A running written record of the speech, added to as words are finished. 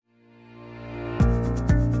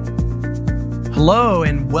Hello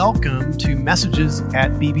and welcome to Messages at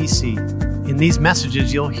BBC. In these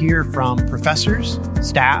messages, you'll hear from professors,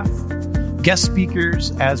 staff, guest speakers,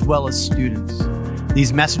 as well as students.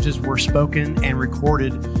 These messages were spoken and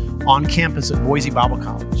recorded on campus at Boise Bible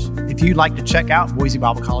College. If you'd like to check out Boise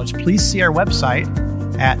Bible College, please see our website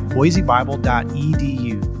at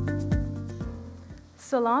boisebible.edu.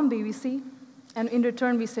 Salam, BBC. And in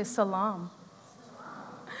return, we say salam.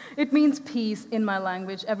 It means peace in my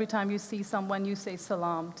language. Every time you see someone, you say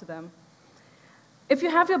salam to them. If you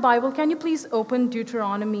have your Bible, can you please open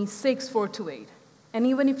Deuteronomy 6:4-8? And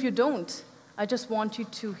even if you don't, I just want you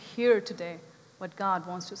to hear today what God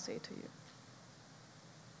wants to say to you.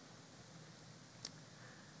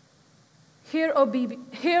 Hear,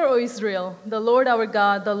 O Israel, the Lord our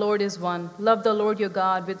God, the Lord is one. Love the Lord your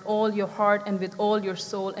God with all your heart and with all your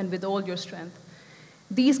soul and with all your strength.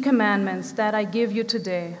 These commandments that I give you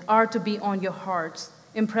today are to be on your hearts.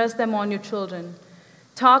 Impress them on your children.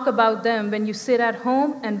 Talk about them when you sit at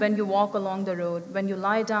home and when you walk along the road, when you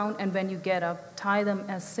lie down and when you get up. Tie them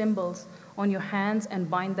as symbols on your hands and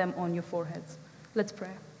bind them on your foreheads. Let's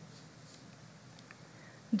pray.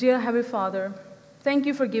 Dear Heavenly Father, thank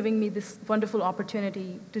you for giving me this wonderful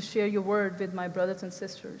opportunity to share your word with my brothers and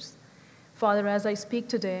sisters. Father, as I speak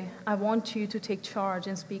today, I want you to take charge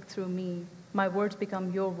and speak through me. My words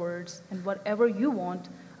become your words, and whatever you want,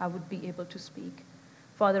 I would be able to speak.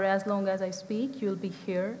 Father, as long as I speak, you'll be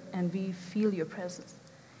here, and we feel your presence.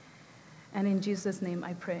 And in Jesus' name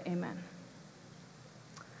I pray, amen.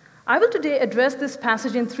 I will today address this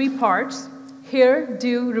passage in 3 parts: hear,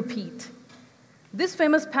 do, repeat. This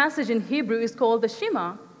famous passage in Hebrew is called the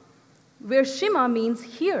Shema, where Shema means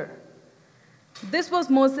hear. This was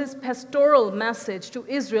Moses' pastoral message to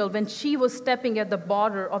Israel when she was stepping at the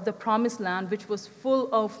border of the promised land, which was full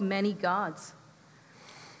of many gods.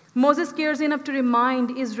 Moses cares enough to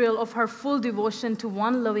remind Israel of her full devotion to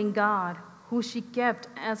one loving God, who she kept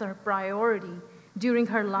as her priority during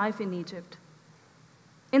her life in Egypt.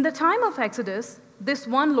 In the time of Exodus, this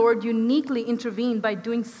one Lord uniquely intervened by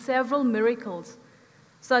doing several miracles,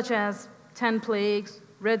 such as 10 plagues,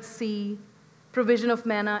 Red Sea, provision of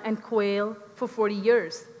manna and quail for 40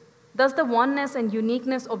 years. Thus, the oneness and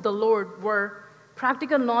uniqueness of the Lord were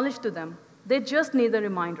practical knowledge to them. They just need a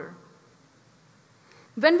reminder.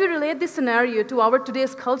 When we relate this scenario to our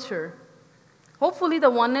today's culture, hopefully the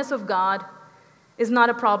oneness of God is not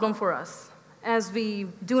a problem for us, as we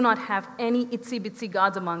do not have any itsy-bitsy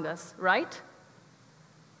gods among us, right?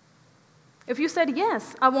 If you said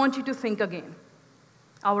yes, I want you to think again.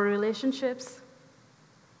 Our relationships,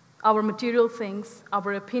 our material things,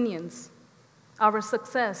 our opinions, our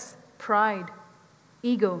success, pride,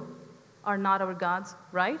 ego are not our gods,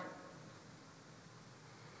 right?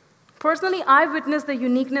 Personally, I witnessed the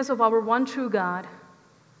uniqueness of our one true God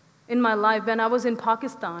in my life. When I was in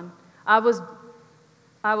Pakistan, I was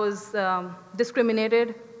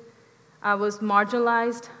discriminated, I was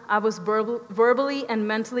marginalized, I was verbally and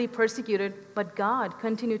mentally persecuted, but God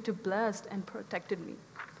continued to bless and protected me.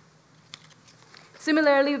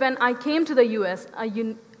 Similarly, when I came to the U.S.,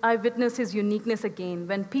 I witnessed his uniqueness again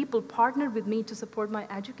when people partnered with me to support my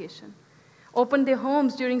education, opened their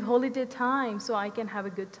homes during holiday time so I can have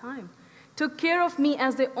a good time, took care of me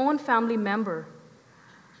as their own family member,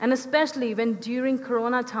 and especially when during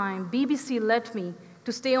Corona time, BBC let me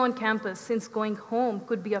to stay on campus since going home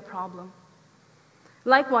could be a problem.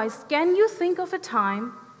 Likewise, can you think of a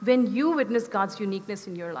time when you witnessed God's uniqueness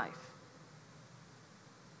in your life?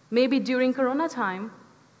 Maybe during Corona time,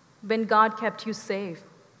 when God kept you safe,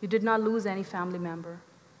 you did not lose any family member.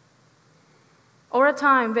 Or a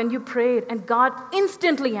time when you prayed and God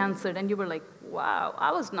instantly answered and you were like, wow,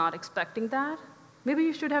 I was not expecting that. Maybe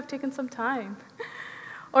you should have taken some time.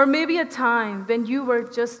 Or maybe a time when you were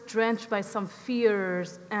just drenched by some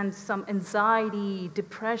fears and some anxiety,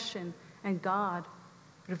 depression, and God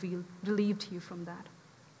relieved you from that.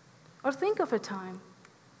 Or think of a time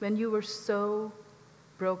when you were so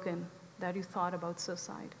broken that you thought about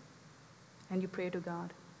suicide and you prayed to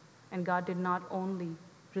God, and God did not only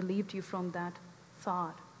relieve you from that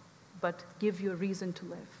thought, but give you a reason to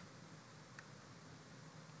live.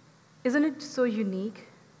 Isn't it so unique,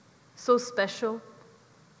 so special?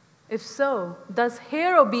 If so, thus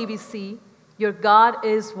hear, O BBC, your God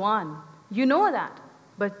is one. You know that,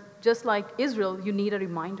 but just like Israel, you need a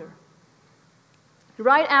reminder.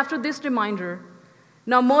 Right after this reminder,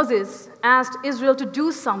 now Moses asked Israel to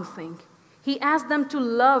do something. He asked them to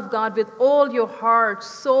love God with all your heart,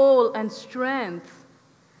 soul, and strength.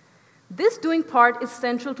 This doing part is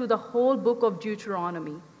central to the whole book of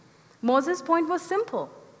Deuteronomy. Moses' point was simple.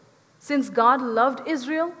 Since God loved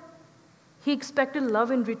Israel, he expected love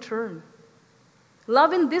in return.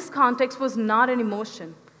 Love in this context was not an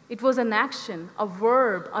emotion. It was an action, a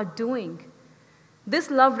verb, a doing. This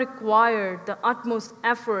love required the utmost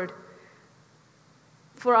effort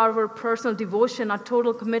for our personal devotion, our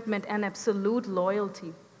total commitment, and absolute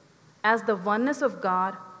loyalty, as the oneness of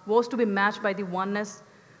God was to be matched by the oneness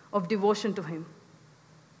of devotion to Him.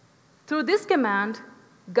 Through this command,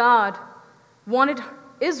 God wanted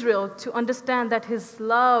Israel to understand that His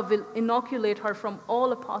love will inoculate her from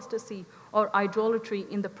all apostasy or idolatry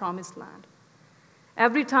in the promised land.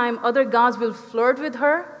 Every time other gods will flirt with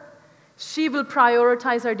her, she will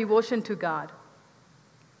prioritize her devotion to God.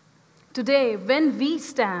 Today, when we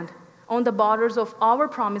stand on the borders of our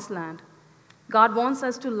promised land, God wants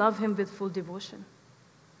us to love Him with full devotion.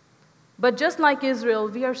 But just like Israel,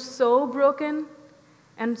 we are so broken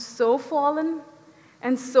and so fallen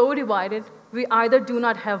and so divided, we either do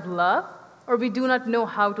not have love or we do not know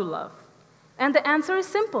how to love. And the answer is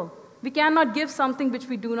simple. We cannot give something which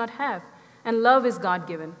we do not have, and love is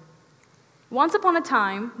God-given. Once upon a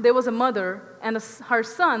time, there was a mother and her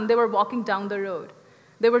son. They were walking down the road.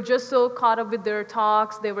 They were just so caught up with their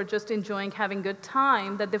talks, they were just enjoying having good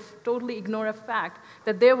time, that they totally ignored a fact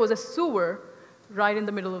that there was a sewer right in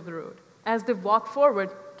the middle of the road. As they walked forward,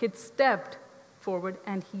 kid stepped forward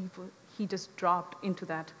and he just dropped into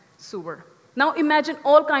that sewer. Now imagine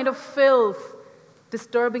all kind of filth,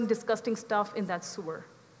 disturbing, disgusting stuff in that sewer.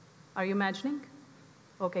 Are you imagining?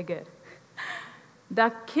 Okay, good.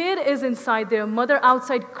 That kid is inside there, mother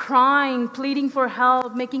outside crying, pleading for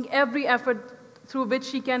help, making every effort through which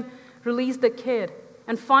she can release the kid.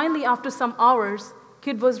 And finally, after some hours,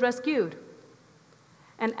 kid was rescued.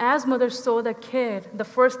 And as mother saw the kid, the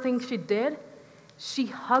first thing she did, she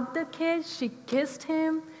hugged the kid, she kissed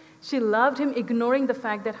him, she loved him, ignoring the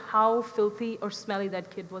fact that how filthy or smelly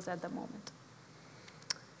that kid was at the moment.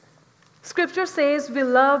 Scripture says we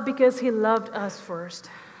love because He loved us first.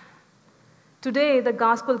 Today, the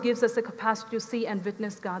gospel gives us the capacity to see and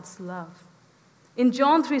witness God's love. In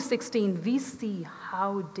John 3:16, we see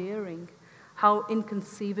how daring, how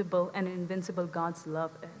inconceivable and invincible God's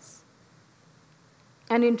love is.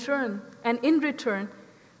 And in return,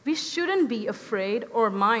 we shouldn't be afraid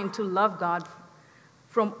or mind to love God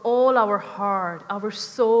from all our heart, our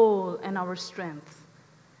soul, and our strength.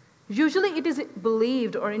 Usually it is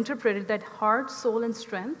believed or interpreted that heart, soul, and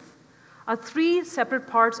strength are three separate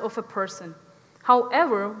parts of a person.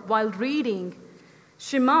 However, while reading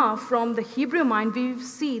Shema from the Hebrew mind, we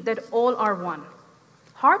see that all are one.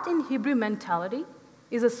 Heart in Hebrew mentality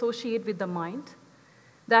is associated with the mind.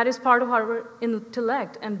 That is part of our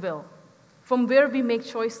intellect and will, from where we make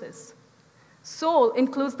choices. Soul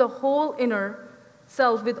includes the whole inner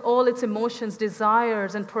self with all its emotions,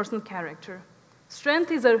 desires, and personal character.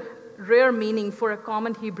 Strength is a rare meaning for a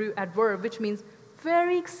common Hebrew adverb, which means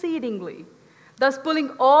very exceedingly. Thus, pulling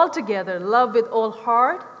all together, love with all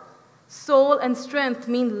heart, soul, and strength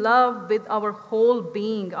mean love with our whole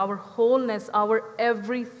being, our wholeness, our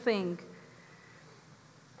everything.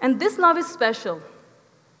 And this love is special.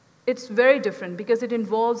 It's very different because it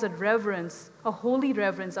involves a reverence, a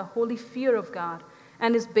holy fear of God,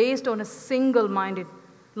 and is based on a single-minded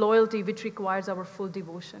loyalty which requires our full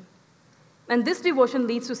devotion. And this devotion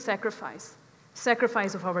leads to sacrifice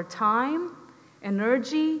of our time,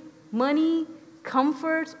 energy, money,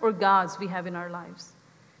 comforts, or gods we have in our lives.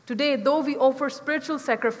 Today, though we offer spiritual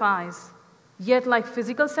sacrifice, yet like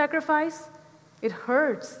physical sacrifice, it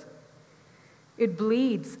hurts, it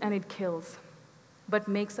bleeds, and it kills, but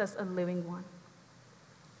makes us a living one.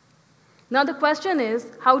 Now the question is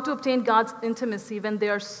how to obtain God's intimacy when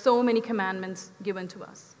there are so many commandments given to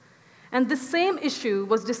us. And the same issue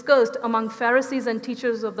was discussed among Pharisees and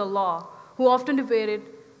teachers of the law, who often debated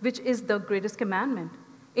which is the greatest commandment.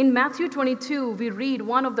 In Matthew 22, we read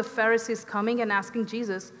one of the Pharisees coming and asking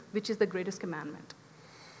Jesus, which is the greatest commandment.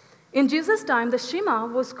 In Jesus' time, the Shema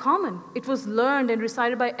was common. It was learned and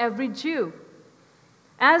recited by every Jew.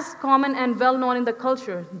 As common and well-known in the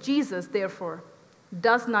culture, Jesus, therefore,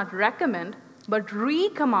 does not recommend, but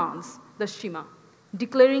recommands the Shema,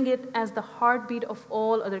 declaring it as the heartbeat of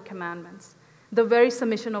all other commandments, the very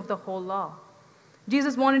submission of the whole law.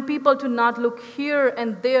 Jesus wanted people to not look here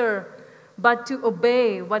and there, but to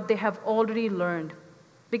obey what they have already learned.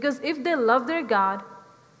 Because if they love their God,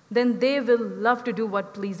 then they will love to do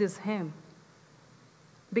what pleases Him.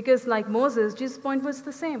 Because like Moses, Jesus' point was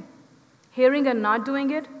the same. Hearing and not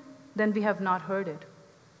doing it, then we have not heard it.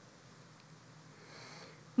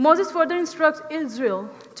 Moses further instructs Israel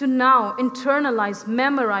to now internalize,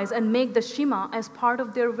 memorize, and make the Shema as part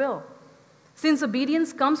of their will. Since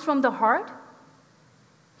obedience comes from the heart,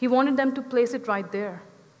 he wanted them to place it right there.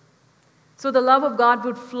 so the love of God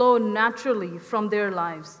would flow naturally from their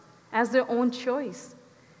lives as their own choice,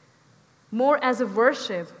 more as a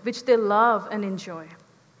worship which they love and enjoy.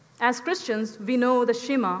 As Christians, we know the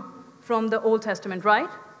Shema from the Old Testament, right?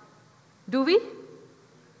 Do we?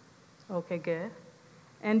 Okay, good.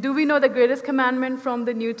 And do we know the greatest commandment from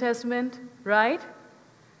the New Testament, right?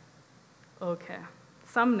 Okay,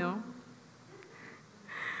 some know.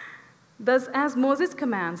 Thus, as Moses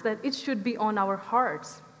commands that it should be on our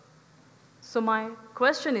hearts. So my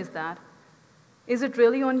question is that, is it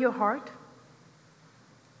really on your heart?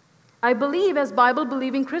 I believe as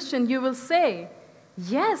Bible-believing Christian, you will say,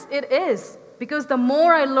 yes, it is. Because the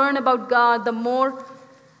more I learn about God, the more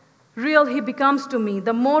real He becomes to me.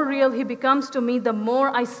 The more real He becomes to me, the more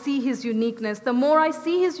I see His uniqueness. The more I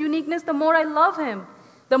see His uniqueness, the more I love Him.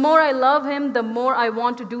 The more I love Him, the more I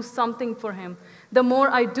want to do something for Him. The more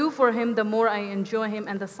I do for Him, the more I enjoy Him,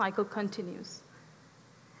 and the cycle continues.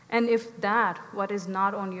 And if that, what is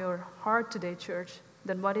not on your heart today, church,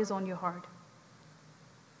 then what is on your heart?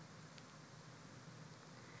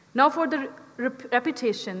 Now for the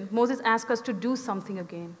repetition, Moses asks us to do something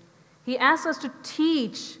again. He asks us to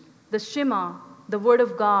teach the Shema, the word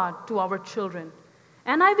of God, to our children.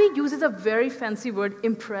 NIV uses a very fancy word,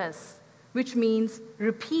 impress, which means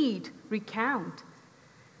repeat, recount.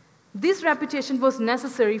 This repetition was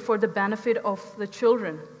necessary for the benefit of the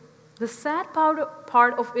children. The sad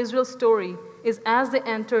part of Israel's story is as they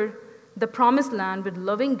entered the promised land with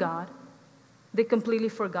loving God, they completely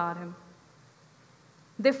forgot Him.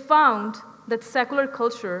 They found that secular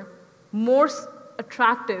culture more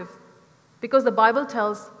attractive because the Bible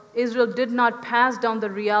tells Israel did not pass down the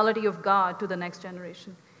reality of God to the next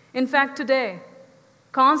generation. In fact, today,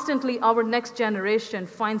 constantly our next generation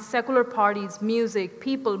finds secular parties, music,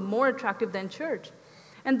 people more attractive than church.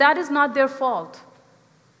 And that is not their fault.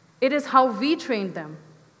 It is how we trained them.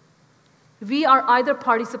 We are either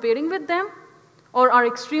participating with them or are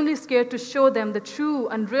extremely scared to show them the true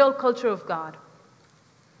and real culture of God.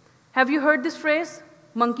 Have you heard this phrase,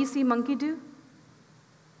 monkey see, monkey do?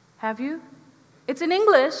 Have you? It's in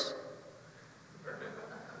English.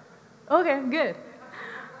 Okay, good.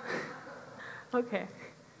 Okay.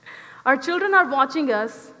 Our children are watching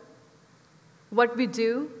us, what we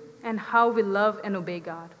do, and how we love and obey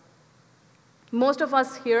God. Most of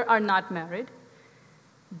us here are not married,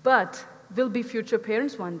 but will be future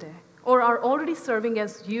parents one day, or are already serving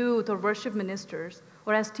as youth or worship ministers,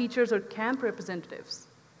 or as teachers or camp representatives.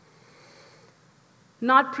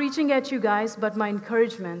 Not preaching at you guys, but my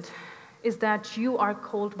encouragement is that you are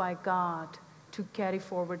called by God to carry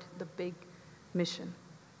forward the big mission.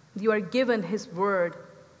 You are given His word.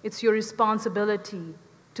 It's your responsibility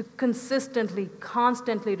to consistently,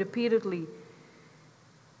 constantly, repeatedly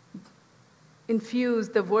infuse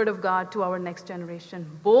the word of God to our next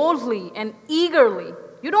generation, boldly and eagerly.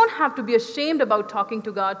 You don't have to be ashamed about talking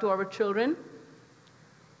to God to our children,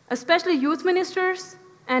 especially youth ministers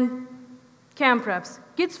and camp reps.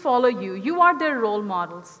 Kids follow you. You are their role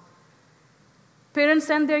models. Parents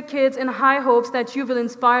send their kids in high hopes that you will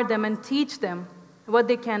inspire them and teach them what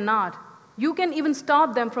they cannot. You can even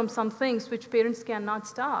stop them from some things which parents cannot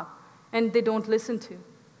stop and they don't listen to.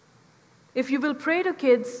 If you will pray to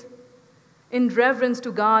kids in reverence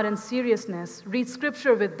to God and seriousness, read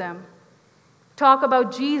scripture with them, talk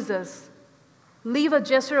about Jesus, leave a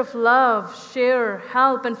gesture of love, share,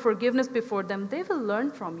 help, and forgiveness before them, they will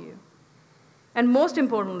learn from you. And most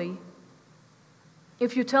importantly,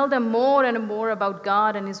 if you tell them more and more about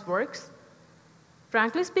God and His works,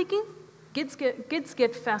 frankly speaking, kids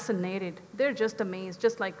get fascinated. They're just amazed,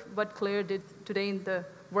 just like what Claire did today in the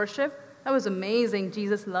worship. That was amazing.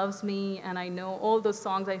 Jesus loves me, and I know all those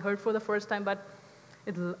songs I heard for the first time, but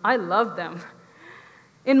I love them.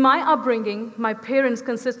 In my upbringing, my parents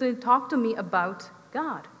consistently talked to me about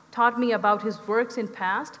God, taught me about His works in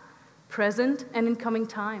past, present, and in coming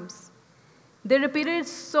times. They repeated it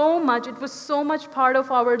so much, it was so much part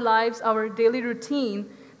of our lives, our daily routine,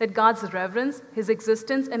 that God's reverence, His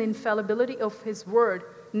existence, and infallibility of His word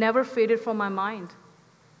never faded from my mind.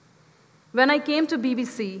 When I came to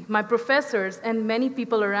BBC, my professors and many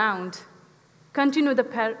people around continued the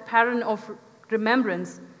pattern of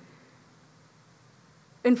remembrance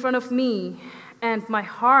in front of me, and my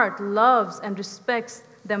heart loves and respects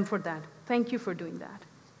them for that. Thank you for doing that.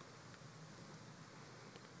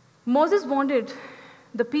 Moses wanted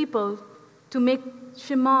the people to make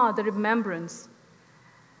Shema the remembrance,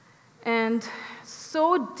 and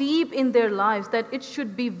so deep in their lives that it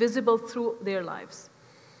should be visible through their lives.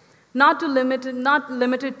 Not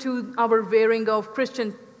limited to our wearing of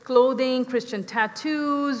Christian clothing, Christian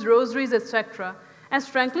tattoos, rosaries, etc. As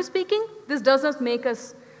frankly speaking, this does not make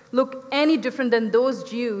us look any different than those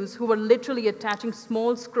Jews who were literally attaching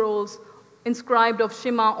small scrolls inscribed of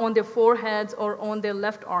Shema on their foreheads or on their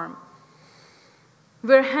left arm,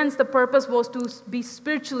 where hence the purpose was to be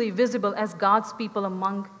spiritually visible as God's people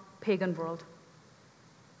among pagan world.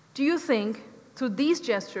 Do you think through these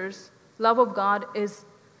gestures, love of God is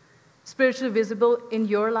spiritually visible in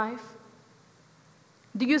your life?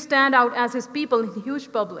 Do you stand out as his people in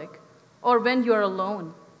huge public or when you are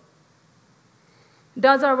alone?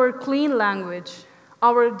 Does our clean language,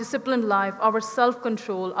 our disciplined life, our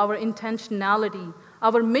self-control, our intentionality,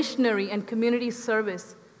 our missionary and community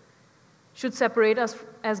service should separate us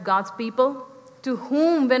as God's people, to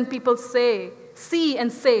whom when people see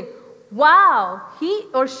and say, wow, he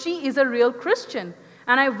or she is a real Christian,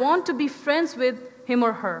 and I want to be friends with him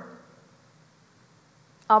or her.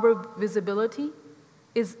 Our visibility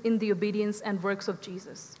is in the obedience and works of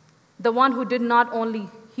Jesus, the one who did not only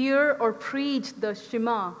hear or preach the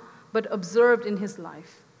Shema, but observed in his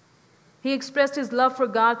life. He expressed his love for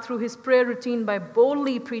God through his prayer routine by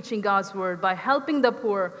boldly preaching God's word, by helping the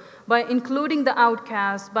poor, by including the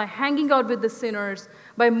outcast, by hanging out with the sinners,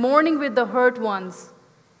 by mourning with the hurt ones,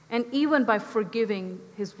 and even by forgiving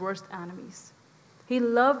his worst enemies. He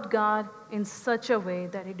loved God in such a way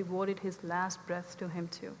that he devoted his last breath to him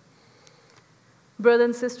too. Brothers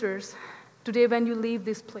and sisters, today when you leave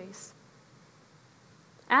this place,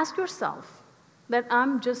 ask yourself that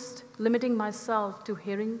I'm just limiting myself to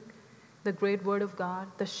hearing the great word of God,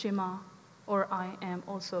 the Shema, or I am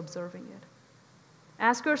also observing it.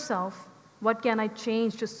 Ask yourself, what can I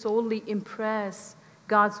change to solely impress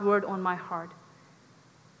God's word on my heart?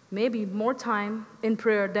 Maybe more time in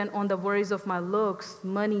prayer than on the worries of my looks,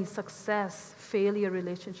 money, success, failure,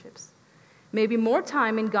 relationships. Maybe more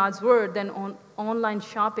time in God's word than on online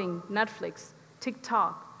shopping, Netflix,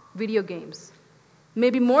 TikTok, video games.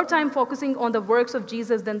 Maybe more time focusing on the works of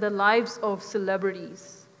Jesus than the lives of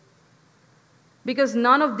celebrities. Because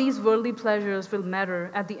none of these worldly pleasures will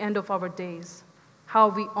matter at the end of our days. How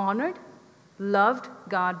we honored, loved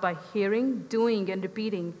God by hearing, doing, and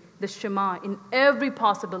repeating the Shema in every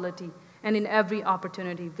possibility and in every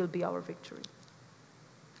opportunity will be our victory.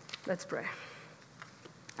 Let's pray.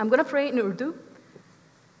 I'm going to pray in Urdu.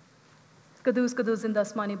 कदूस कदूस जिंदा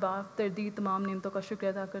आसमानी बाप तेरे दी तमाम नेमतों का शुक्र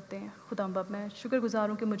अदा करते हैं। खुदा बाप मैं शुक्रगुजार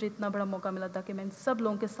हूँ कि मुझे इतना बड़ा मौका मिला ताकि मैं इन सब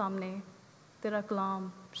लोगों के सामने तेरा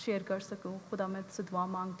कलाम शेयर कर सकूँ। खुदा मैं तुझसे दुआ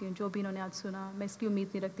मांगती हूँ जो भी इन्होंने आज सुना, मैं इसकी उम्मीद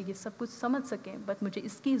नहीं रखती कि सब कुछ समझ सकें, बट मुझे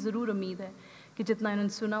इसकी ज़रूर उम्मीद है कि जितना इन्होंने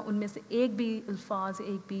सुना उनमें से एक भी अल्फाज,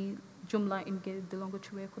 एक भी जुमला इनके दिलों को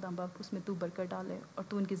छुए। खुदा बाप उसमें तू बरकत डाले और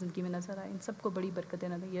तू उनकी ज़िंदगी में नजर आए। इन सबको बड़ी बरकत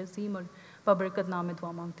देना दे। ये अज़ीम और बाबरकत नाम में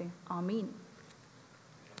दुआ मांगते हैं, आमीन।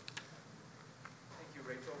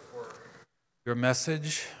 Your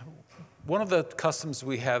message. One of the customs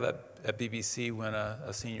we have at BBC when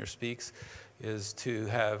a senior speaks is to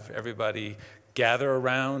have everybody gather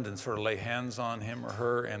around and sort of lay hands on him or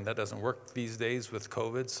her, and that doesn't work these days with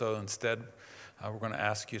COVID, so instead we're going to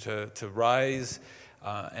ask you to rise,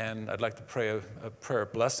 and I'd like to pray a prayer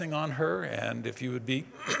of blessing on her, and if you would be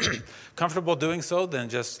comfortable doing so, then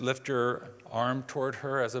just lift your arm toward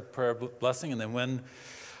her as a prayer of blessing, and then when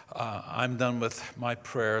I'm done with my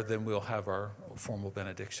prayer, then we'll have our formal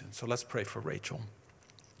benediction. So let's pray for Rachel.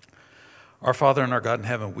 Our Father and our God in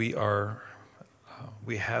heaven, we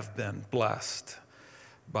have been blessed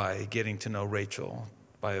by getting to know Rachel,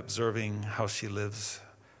 by observing how she lives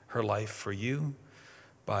her life for you,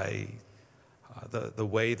 by the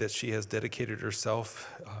way that she has dedicated herself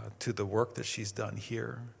to the work that she's done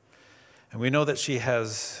here. And we know that she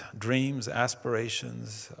has dreams,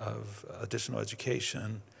 aspirations of additional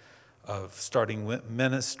education, of starting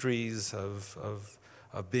ministries, of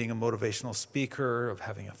being a motivational speaker, of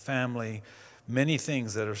having a family, many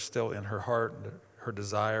things that are still in her heart, her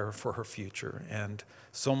desire for her future. And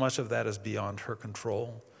so much of that is beyond her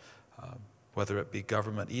control, whether it be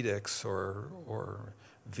government edicts or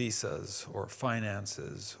visas or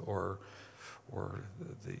finances or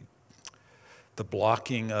the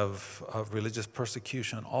blocking of religious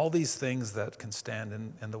persecution, all these things that can stand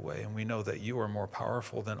in the way. And we know that you are more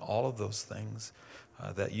powerful than all of those things,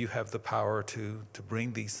 that you have the power to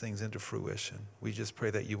bring these things into fruition. We just pray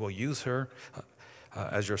that you will use her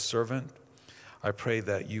as your servant. I pray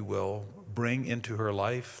that you will bring into her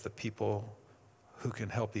life the people who can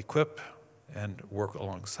help equip and work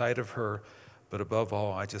alongside of her. But above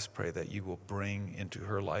all, I just pray that you will bring into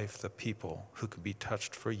her life the people who can be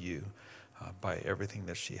touched for you by everything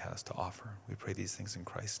that she has to offer. We pray these things in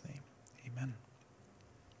Christ's name. Amen.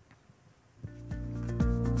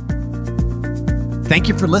 Thank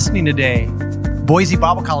you for listening today. Boise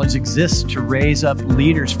Bible College exists to raise up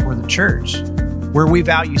leaders for the church. where we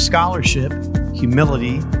value scholarship,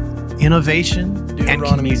 humility, innovation, and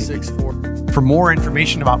Deuteronomy community. 6:4. For more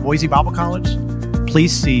information about Boise Bible College,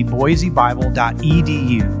 please see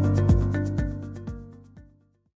boisebible.edu.